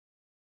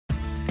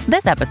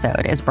This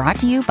episode is brought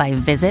to you by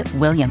Visit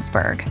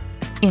Williamsburg.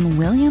 In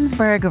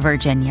Williamsburg,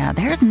 Virginia,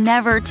 there's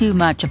never too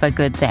much of a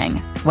good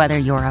thing. Whether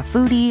you're a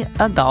foodie,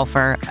 a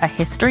golfer, a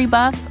history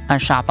buff, a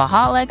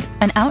shopaholic,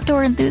 an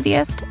outdoor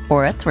enthusiast,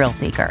 or a thrill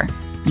seeker,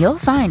 you'll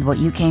find what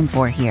you came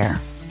for here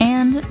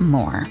and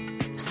more.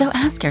 So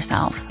ask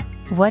yourself,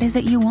 what is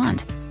it you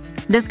want?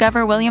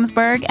 Discover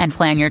Williamsburg and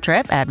plan your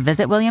trip at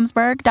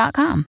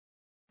visitwilliamsburg.com.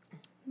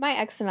 My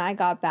ex and I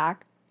got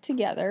back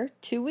together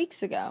 2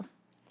 weeks ago,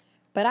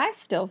 but I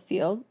still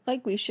feel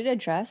like we should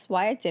address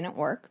why it didn't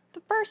work the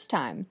first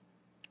time.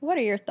 What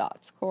are your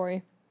thoughts,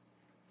 Corey?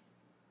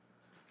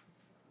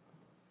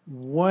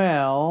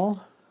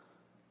 Well,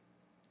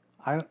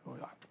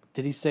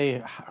 did he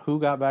say who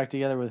got back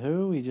together with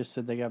who? He just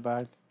said they got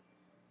back.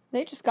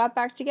 They just got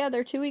back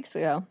together 2 weeks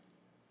ago.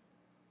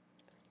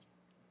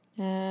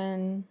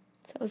 And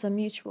so it was a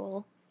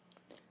mutual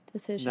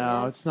decision.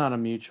 No, it's not a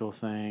mutual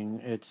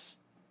thing. It's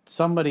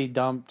somebody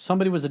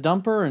was a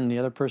dumper and the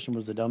other person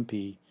was the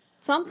dumpy.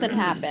 Something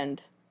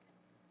happened.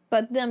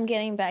 But them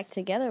getting back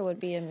together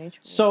would be a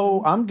mutual.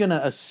 So I'm going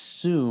to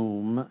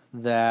assume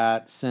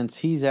that since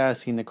he's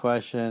asking the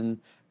question,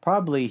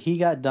 probably he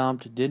got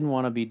dumped, didn't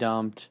want to be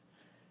dumped,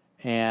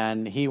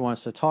 and he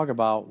wants to talk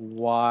about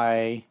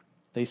why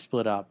they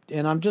split up.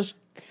 And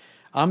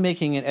I'm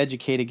making an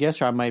educated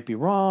guess, or I might be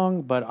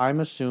wrong, but I'm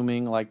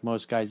assuming, like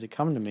most guys that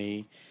come to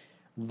me,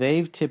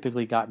 they've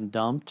typically gotten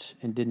dumped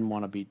and didn't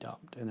want to be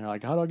dumped. And they're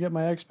like, how do I get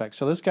my ex back?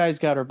 So this guy's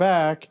got her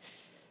back,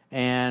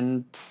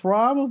 and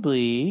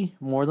probably,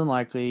 more than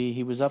likely,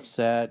 he was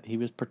upset, he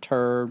was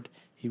perturbed,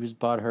 he was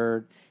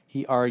butthurt,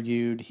 he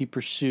argued, he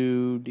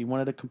pursued, he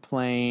wanted to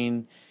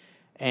complain,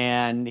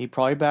 and he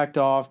probably backed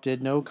off,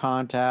 did no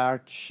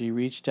contact, she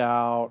reached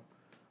out,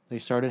 they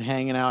started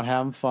hanging out,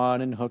 having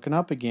fun, and hooking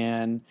up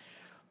again,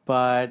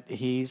 but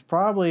he's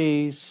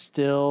probably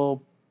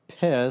still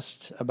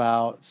pissed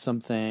about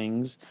some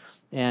things,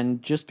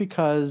 and just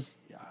because,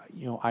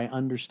 I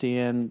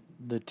understand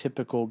the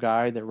typical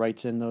guy that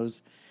writes in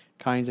those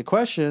kinds of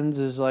questions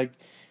is like,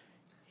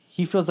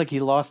 he feels like he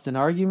lost an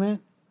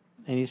argument,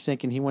 and he's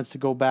thinking he wants to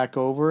go back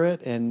over it,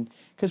 and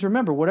because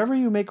remember, whatever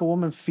you make a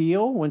woman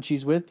feel when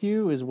she's with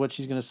you is what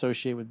she's going to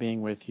associate with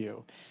being with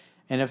you,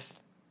 and if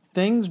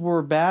things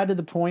were bad to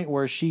the point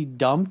where she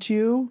dumped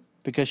you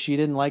because she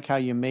didn't like how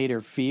you made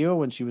her feel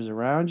when she was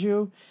around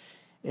you,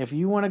 if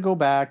you want to go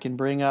back and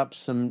bring up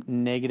some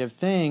negative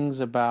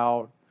things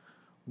about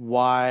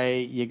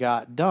why you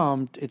got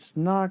dumped, it's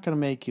not going to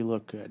make you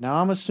look good. Now,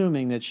 I'm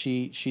assuming that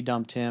she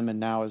dumped him and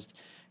now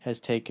has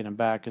taken him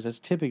back, because that's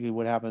typically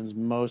what happens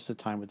most of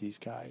the time with these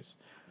guys.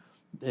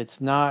 It's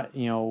not,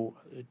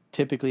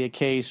 typically a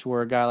case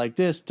where a guy like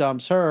this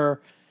dumps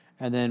her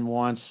and then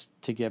wants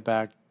to get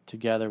back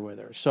together with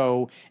her.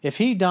 So if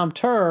he dumped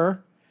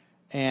her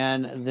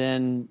and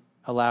then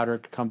allowed her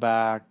to come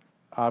back,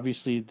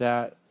 obviously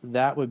that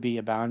would be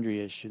a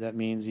boundary issue. That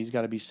means he's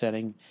got to be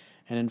setting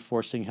and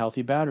enforcing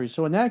healthy boundaries.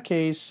 So in that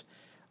case,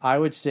 I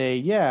would say,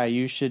 yeah,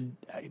 you should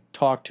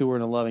talk to her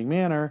in a loving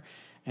manner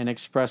and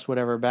express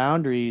whatever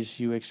boundaries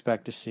you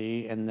expect to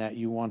see and that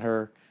you want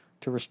her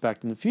to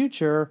respect in the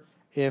future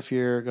if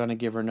you're going to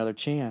give her another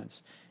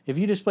chance. If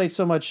you displayed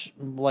so much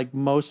like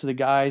most of the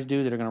guys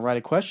do that are going to write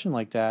a question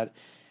like that,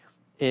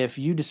 if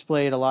you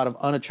displayed a lot of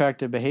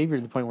unattractive behavior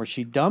to the point where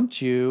she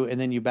dumped you and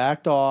then you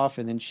backed off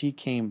and then she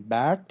came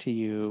back to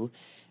you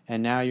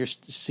and now you're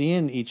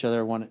seeing each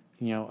other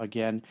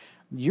again,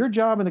 your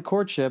job in the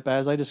courtship,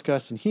 as I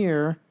discussed in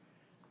here,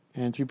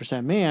 and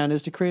 3% Man,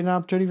 is to create an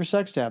opportunity for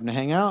sex to happen, to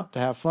hang out, to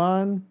have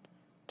fun,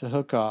 to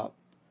hook up.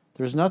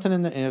 There's nothing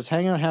and it's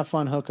hang out, have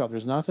fun, hook up.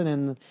 There's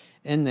nothing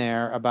in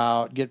there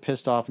about get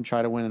pissed off and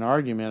try to win an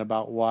argument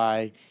about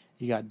why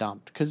you got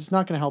dumped, because it's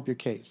not going to help your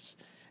case.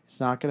 It's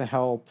not going to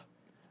help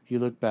you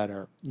look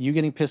better. You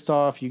getting pissed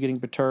off, you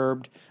getting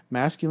perturbed,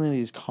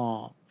 masculinity is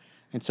calm.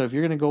 And so if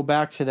you're going to go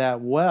back to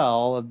that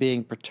well of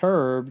being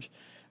perturbed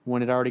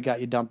when it already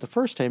got you dumped the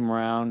first time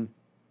around,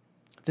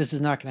 this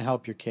is not going to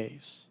help your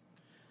case.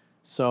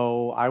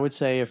 So I would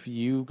say if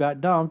you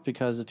got dumped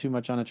because of too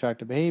much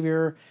unattractive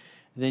behavior,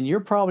 then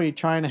you're probably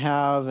trying to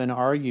have an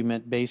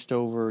argument based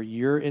over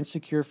your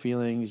insecure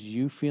feelings,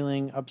 you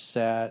feeling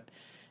upset,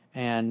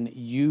 and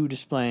you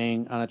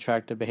displaying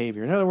unattractive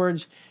behavior. In other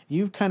words,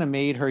 you've kind of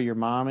made her your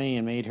mommy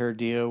and made her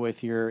deal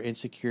with your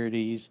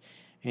insecurities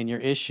and your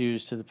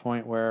issues to the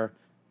point where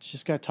she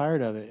just got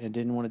tired of it and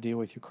didn't want to deal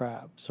with your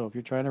crap. So if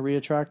you're trying to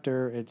reattract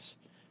her,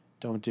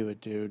 don't do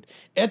it, dude.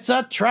 It's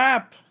a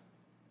trap!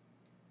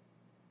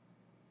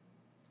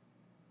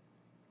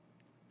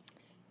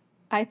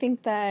 I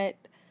think that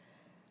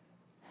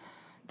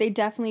they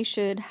definitely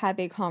should have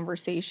a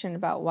conversation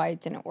about why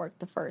it didn't work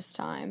the first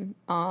time.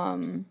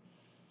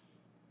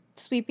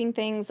 Sweeping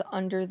things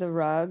under the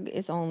rug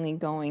is only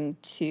going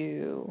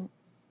to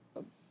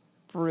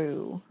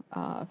brew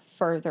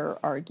further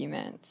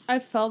arguments. I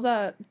felt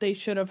that they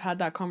should have had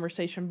that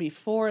conversation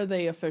before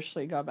they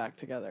officially got back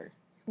together.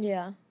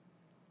 Yeah.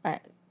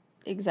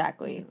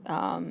 Exactly.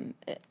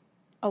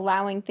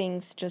 Allowing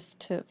things just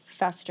to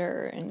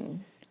fester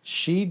and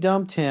She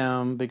dumped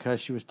him because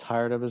she was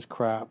tired of his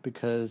crap,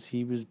 because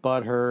he was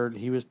butthurt,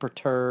 he was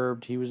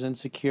perturbed, he was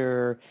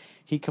insecure,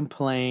 he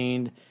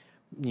complained.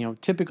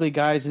 Typically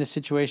guys in a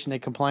situation, they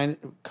complain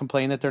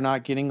that they're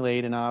not getting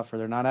laid enough, or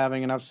they're not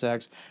having enough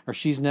sex, or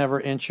she's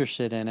never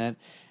interested in it.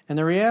 And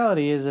the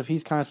reality is, if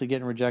he's constantly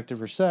getting rejected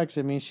for sex,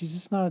 it means she's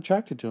just not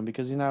attracted to him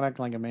because he's not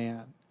acting like a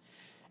man.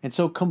 And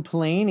so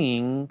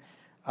complaining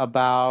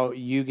about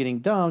you getting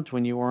dumped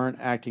when you weren't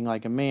acting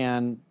like a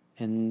man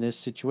in this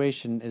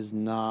situation is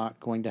not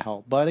going to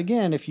help. But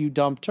again, if you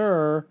dumped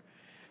her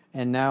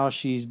and now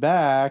she's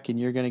back and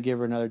you're going to give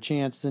her another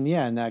chance, then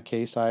yeah, in that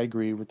case, I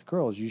agree with the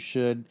girls. You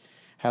should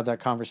have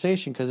that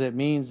conversation, because it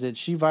means that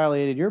she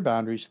violated your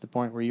boundaries to the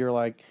point where you're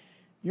like,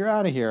 you're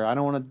out of here. I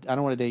don't want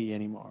to date you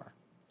anymore.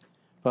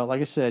 But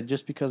like I said,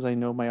 just because I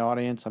know my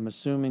audience, I'm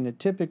assuming that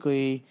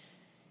typically,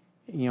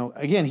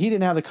 again, he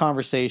didn't have the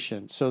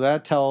conversation. So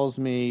that tells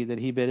me that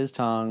he bit his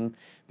tongue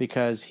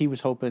because he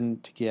was hoping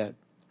to get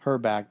her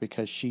back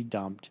because she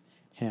dumped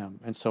him.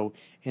 And so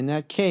in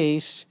that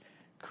case,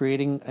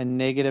 creating a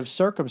negative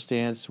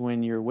circumstance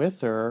when you're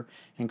with her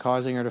and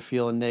causing her to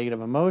feel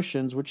negative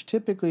emotions, which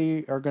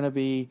typically are going to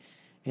be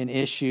an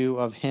issue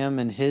of him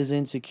and his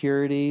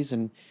insecurities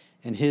and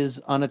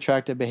his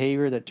unattractive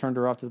behavior that turned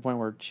her off to the point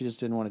where she just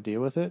didn't want to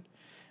deal with it.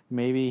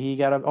 Maybe he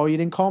got you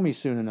didn't call me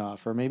soon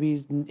enough. Or maybe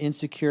he's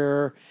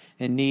insecure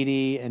and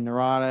needy and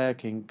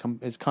neurotic and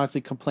is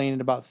constantly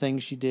complaining about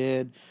things she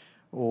did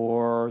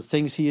or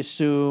things he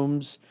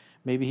assumes.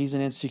 Maybe he's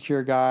an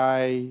insecure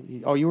guy.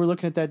 Oh, you were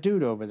looking at that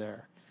dude over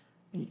there.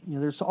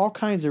 There's all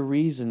kinds of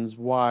reasons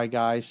why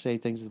guys say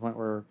things to the point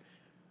where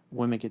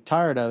women get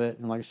tired of it.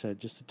 And like I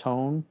said, just the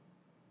tone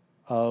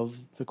of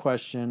the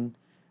question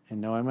and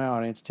knowing my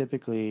audience,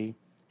 typically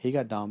he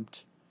got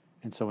dumped.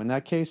 And so in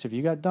that case, if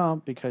you got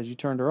dumped because you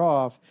turned her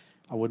off,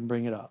 I wouldn't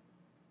bring it up.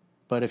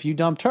 But if you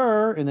dumped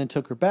her and then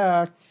took her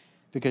back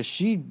because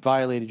she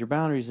violated your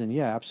boundaries, then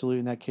yeah, absolutely.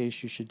 In that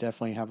case, you should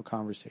definitely have a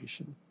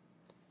conversation.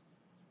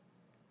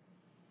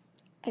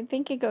 I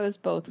think it goes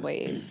both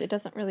ways. It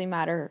doesn't really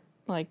matter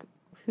like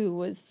who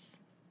was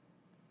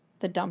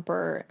the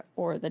dumper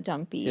or the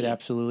dumpy. It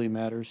absolutely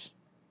matters.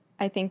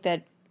 I think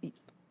that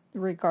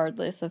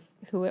regardless of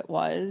who it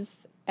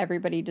was,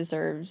 everybody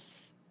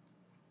deserves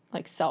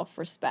like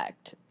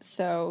self-respect.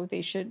 So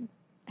they should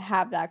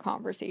have that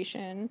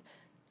conversation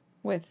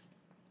with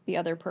the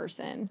other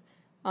person.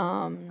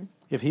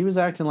 If he was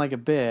acting like a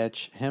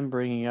bitch, him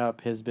bringing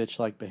up his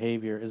bitch-like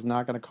behavior is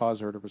not going to cause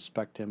her to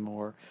respect him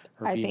more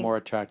or I be think more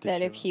attracted that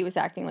to if him. he was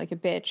acting like a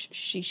bitch,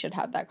 she should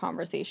have that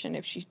conversation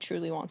if she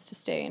truly wants to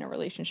stay in a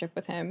relationship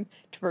with him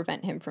to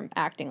prevent him from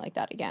acting like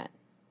that again.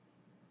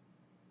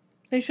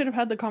 They should have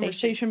had the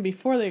conversation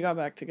before they got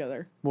back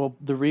together. Well,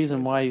 the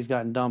reason why he's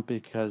gotten dumped is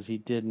because he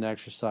didn't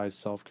exercise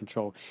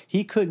self-control.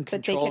 He couldn't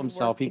control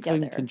himself. He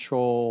couldn't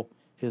control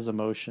his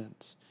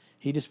emotions.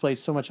 He displayed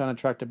so much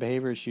unattractive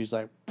behavior. She was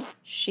like,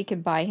 she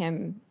could buy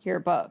him your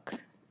book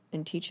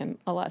and teach him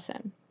a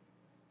lesson.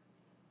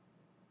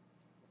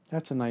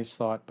 That's a nice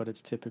thought, but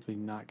it's typically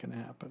not going to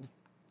happen.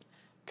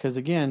 Because,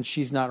 again,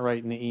 she's not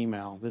writing the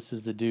email. This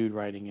is the dude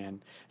writing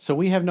in. So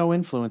we have no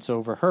influence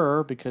over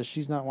her because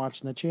she's not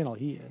watching the channel.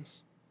 He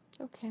is.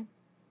 Okay.